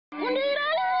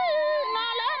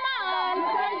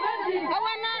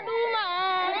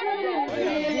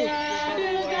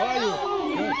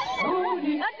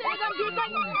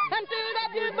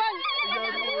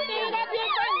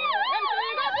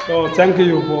So thank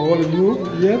you for all of you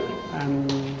here, and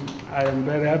I am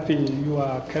very happy you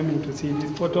are coming to see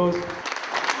these photos.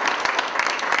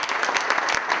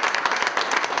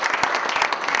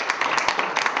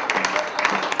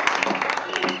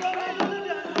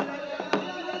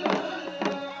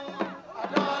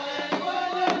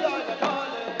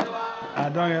 I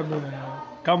don't have a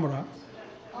camera.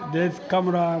 This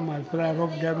camera my friend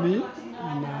Rob gave me,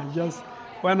 and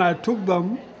when I took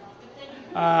them,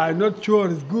 I'm not sure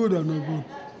it's good or not good.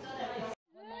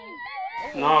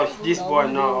 Now this boy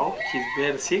now, he's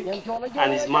very sick,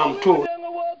 and his mom too.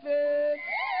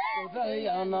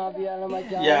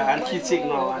 Yeah, and she's sick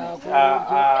now, and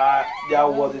they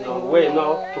was on the way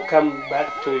now to come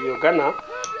back to Uganda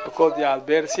because they are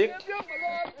very sick.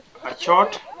 A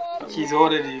short, she's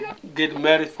already getting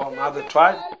married from another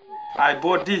tribe. I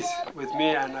bought this with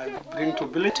me and I bring to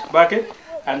village bucket,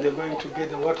 and they're going to get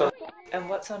the water. And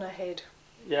what's on her head?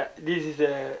 Yeah, this is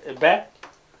a bag.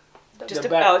 Just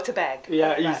oh, it's a bag.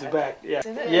 Yeah, right. It's a bag. Yeah.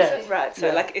 Yeah. Right.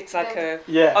 So like it's like a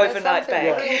overnight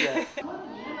bag. Yeah.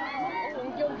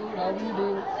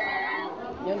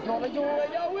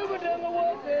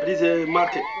 This is a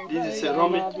market. This is a raw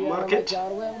meat market.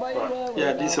 Right.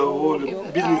 Yeah, these are all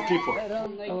business people.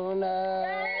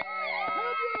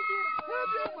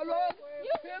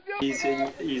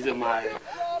 He's my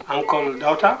uncle's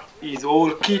daughter. His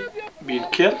whole kid been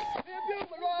killed.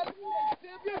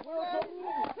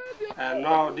 And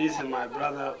now this is my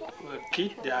brother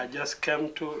kid. They are just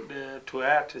came to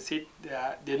her to sit.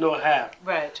 They know her.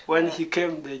 Right. When he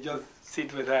came, they just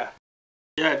sit with her.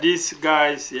 Yeah, these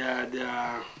guys, yeah,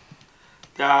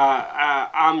 they are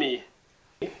army,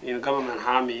 in government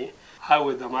army. I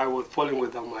was following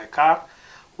with them my car.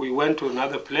 We went to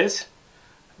another place.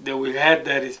 Then we heard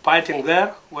there is fighting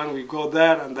there. When we go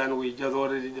there, and then we just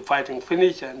already the fighting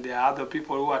finished, and the other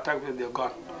people who attacked me, they're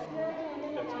gone.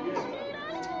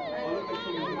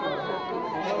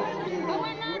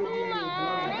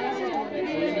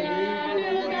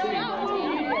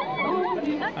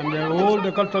 And all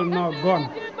the cattle now gone.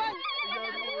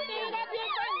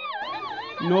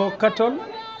 No cattle,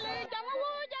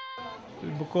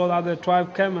 because other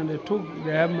tribe came and they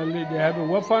have a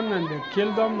weapon and they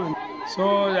killed them. And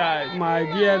so my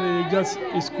idea is just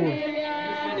school,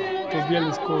 to build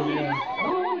a school. Yeah.